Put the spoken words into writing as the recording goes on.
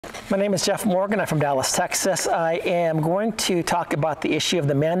My name is Jeff Morgan. I'm from Dallas, Texas. I am going to talk about the issue of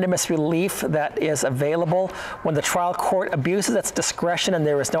the mandamus relief that is available when the trial court abuses its discretion and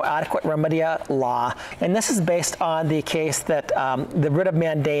there is no adequate remedy law. And this is based on the case that the writ of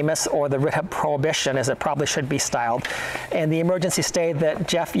mandamus, or the writ of prohibition, as it probably should be styled, and the emergency stay that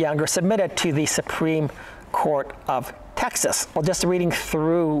Jeff Younger submitted to the Supreme Court of Texas. Well, just reading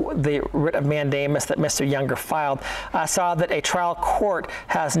through the writ of mandamus that Mr. Younger filed, I saw that a trial court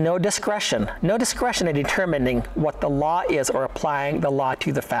has no discretion in determining what the law is or applying the law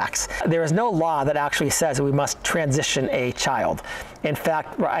to the facts. There is no law that actually says we must transition a child. In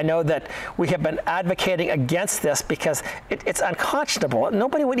fact, I know that we have been advocating against this because it's unconscionable.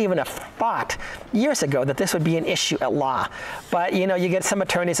 Nobody would even have thought years ago that this would be an issue at law. But, you know, you get some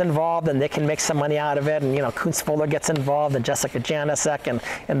attorneys involved and they can make some money out of it, and, you know, KoonsFuller gets involved, and Jessica Janicek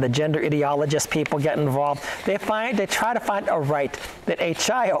and the gender ideologist people get involved. They try to find a right that a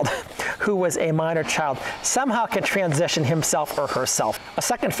child who was a minor child somehow can transition himself or herself. A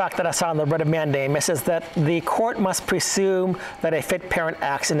second fact that I saw in the writ of mandamus is that the court must presume that a fit parent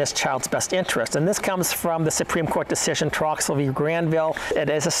acts in his child's best interest. And this comes from the Supreme Court decision Troxel v. Granville. It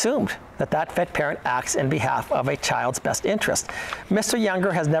is assumed that that fit parent acts in behalf of a child's best interest. Mr.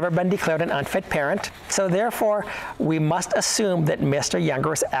 Younger has never been declared an unfit parent, so therefore we must assume that Mr.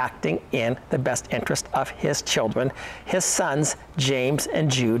 Younger is acting in the best interest of his children, his sons, James and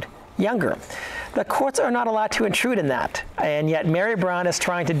Jude Younger. The courts are not allowed to intrude in that, and yet Mary Brown is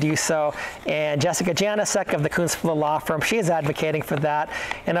trying to do so, and Jessica Janicek of the KoonsFuller law firm, she is advocating for that.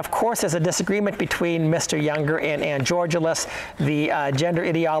 And of course, there's a disagreement between Mr. Younger and Georgulas, the gender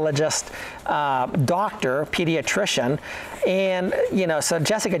ideologist, doctor, pediatrician. And, you know, so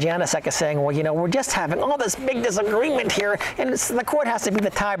Jessica Janicek is saying, well, you know, we're just having all this big disagreement here, and the court has to be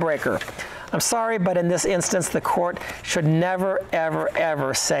the tiebreaker. I'm sorry, but in this instance, the court should never, ever,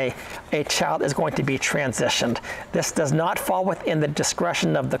 ever say a child is going to be transitioned. This does not fall within the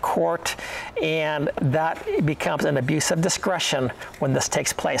discretion of the court, and that becomes an abuse of discretion when this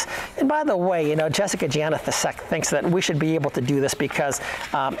takes place. And by the way, you know, Jessica Janicek thinks that we should be able to do this because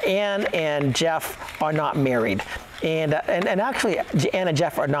Ann and Jeff are not married. And actually, Ann and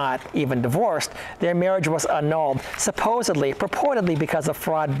Jeff are not even divorced. Their marriage was annulled, supposedly, purportedly because of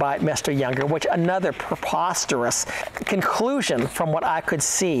fraud by Mr. Younger, which another preposterous conclusion from what I could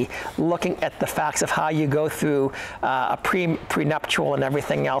see looking at the facts of how you go through a prenuptial and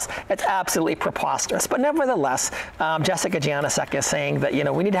everything else. It's absolutely preposterous. But nevertheless, Jessica Janicek is saying that, you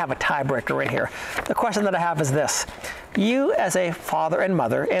know, we need to have a tiebreaker in here. The question that I have is this. You, as a father and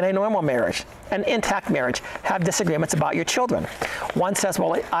mother in a normal marriage, an intact marriage, have disagreements about your children. One says,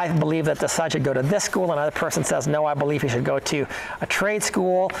 well, I believe that the son should go to this school. Another person says, no, I believe he should go to a trade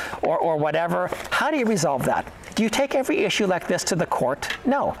school or whatever. How do you resolve that? Do you take every issue like this to the court?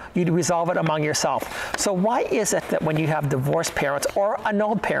 No, you resolve it among yourself. So why is it that when you have divorced parents or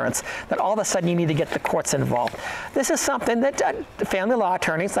annulled parents, that all of a sudden you need to get the courts involved? This is something that family law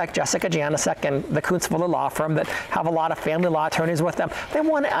attorneys like Jessica Janicek and the KoonsFuller law firm that have a lot of family law attorneys with them, they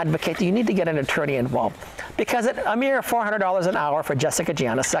want to advocate that you need to get an attorney involved. Because at a mere $400 an hour for Jessica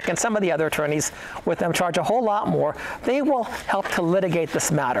Janicek, and some of the other attorneys with them charge a whole lot more, they will help to litigate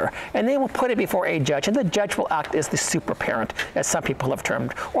this matter. And they will put it before a judge, and the judge will act as the super parent, as some people have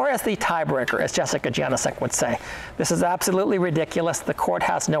termed, or as the tiebreaker, as Jessica Janicek would say. This is absolutely ridiculous. The court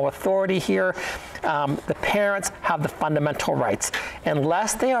has no authority here. The parents have the fundamental rights.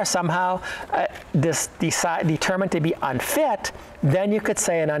 Unless they are somehow determined to be unfit, then you could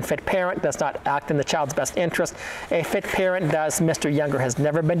say an unfit parent does not act in the child's best interest. A fit parent does. Mr. Younger has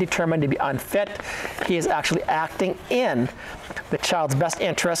never been determined to be unfit. He is actually acting in the child's best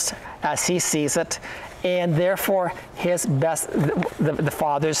interest as he sees it, and therefore his the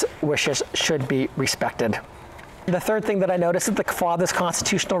father's wishes should be respected. The third thing that I noticed is that the father's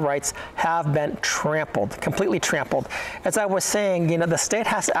constitutional rights have been trampled, completely trampled. As I was saying, you know, the state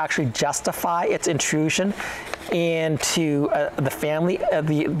has to actually justify its intrusion into the family,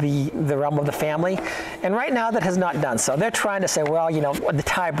 the realm of the family. And right now that has not done so. They're trying to say, well, you know, the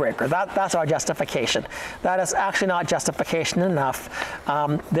tiebreaker, that's our justification. That is actually not justification enough.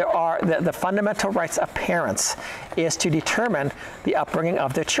 The fundamental rights of parents is to determine the upbringing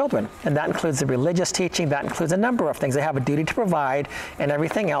of their children. And that includes the religious teaching, that includes a number of things. They have a duty to provide and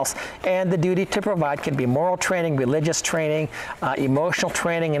everything else. And the duty to provide can be moral training, religious training, emotional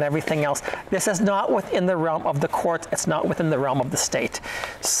training, and everything else. This is not within the realm of the courts. It's not within the realm of the state.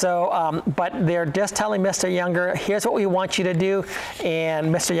 So, but they're just telling Mr. Younger, here's what we want you to do. And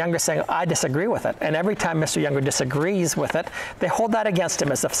Mr. Younger saying, I disagree with it. And every time Mr. Younger disagrees with it, they hold that against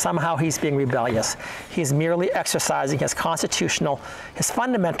him as if somehow he's being rebellious. He's merely exercising his fundamental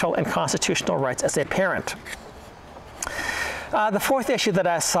and constitutional rights as a parent. The fourth issue that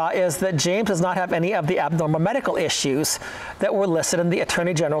I saw is that James does not have any of the abnormal medical issues that were listed in the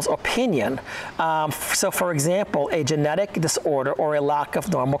Attorney General's opinion. So, for example, a genetic disorder or a lack of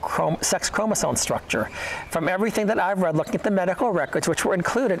normal sex chromosome structure. From everything that I've read, looking at the medical records, which were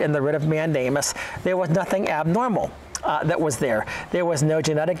included in the Writ of Mandamus, there was nothing abnormal that was there. There was no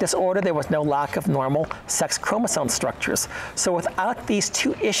genetic disorder. There was no lack of normal sex chromosome structures. So without these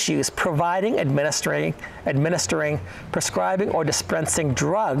two issues, providing, administering, prescribing, or dispensing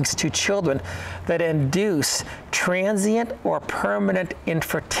drugs to children that induce transient or permanent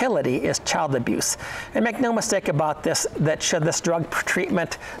infertility is child abuse. And make no mistake about this, that should this drug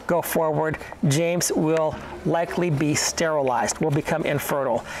treatment go forward, James will likely be sterilized, will become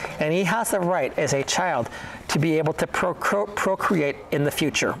infertile. And he has the right as a child to be able to procreate in the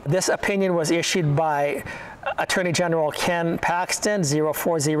future. This opinion was issued by Attorney General Ken Paxton,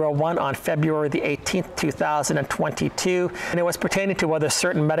 0401, on February the 18th, 2022, and it was pertaining to whether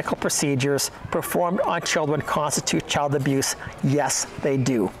certain medical procedures performed on children constitute child abuse. Yes, they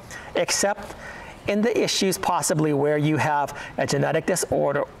do, except in the issues possibly where you have a genetic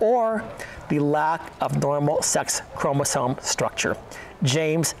disorder or the lack of normal sex chromosome structure.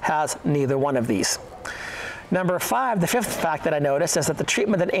 James has neither one of these. Number 5, the fifth fact that I noticed is that the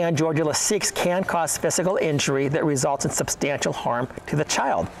treatment that Ann Georgulas seeks can cause physical injury that results in substantial harm to the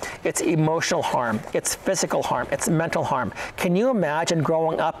child. It's emotional harm, it's physical harm, it's mental harm. Can you imagine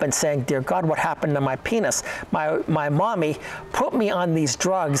growing up and saying, dear God, what happened to my penis? My mommy put me on these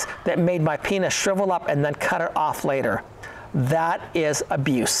drugs that made my penis shrivel up and then cut it off later. That is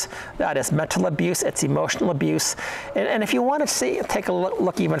abuse. That is mental abuse. It's emotional abuse. And if you want to take a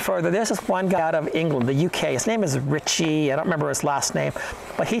look even further, there's this one guy out of England, the UK. His name is Richie. I don't remember his last name.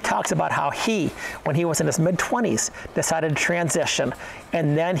 But he talks about how he, when he was in his mid-20s, decided to transition.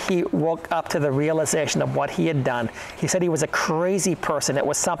 And then he woke up to the realization of what he had done. He said he was a crazy person. It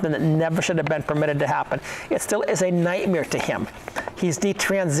was something that never should have been permitted to happen. It still is a nightmare to him. He's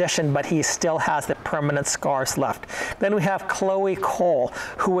detransitioned, but he still has the permanent scars left. Then we have Chloe Cole,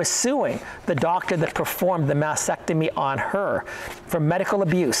 who is suing the doctor that performed the mastectomy on her for medical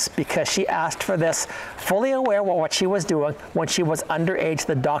abuse because she asked for this, fully aware of what she was doing. When she was underage,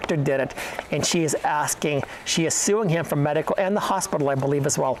 the doctor did it, and she is suing him for medical, and the hospital, I believe,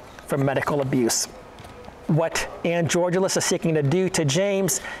 as well, for medical abuse. What Ann Georgulas is seeking to do to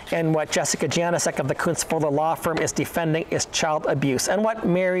James and what Jessica Janicek of the KoonsFuller law firm is defending is child abuse. And what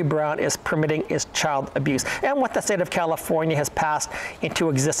Mary Brown is permitting is child abuse. And what the state of California has passed into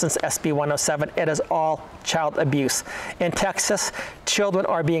existence, SB 107, it is all child abuse. In Texas, children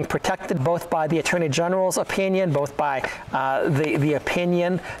are being protected both by the Attorney General's opinion, both by the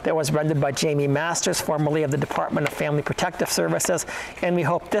opinion that was rendered by Jamie Masters, formerly of the Department of Family Protective Services, and we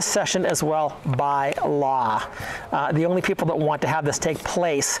hope this session as well by law. The only people that want to have this take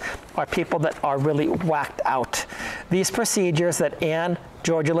place are people that are really whacked out. These procedures that Ann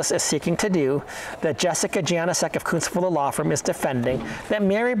Georgulas is seeking to do, that Jessica Janicek of KoonsFuller law firm is defending, that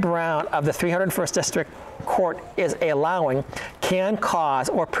Mary Brown of the 301st District Court is allowing, can cause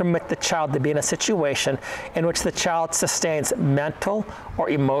or permit the child to be in a situation in which the child sustains mental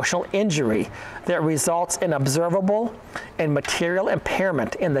or emotional injury that results in observable and material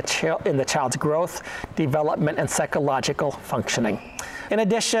impairment in the child's growth, development, and psychological functioning. In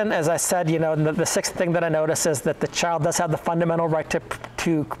addition, as I said, the sixth thing that I notice is that the child does have the fundamental right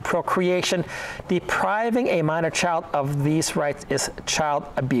to procreation. Depriving a minor child of these rights is child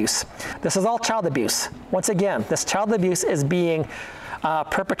abuse. This is all child abuse. Once again, this child abuse is being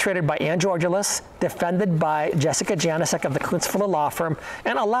perpetrated by Ann Georgulas, defended by Jessica Janicek of the KoonsFuller law firm,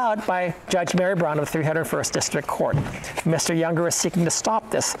 and allowed by Judge Mary Brown of the 301st District Court. Mr. Younger is seeking to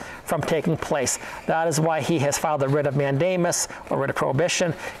stop this from taking place. That is why he has filed a writ of mandamus, or writ of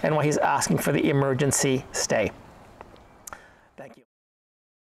prohibition, and why he's asking for the emergency stay.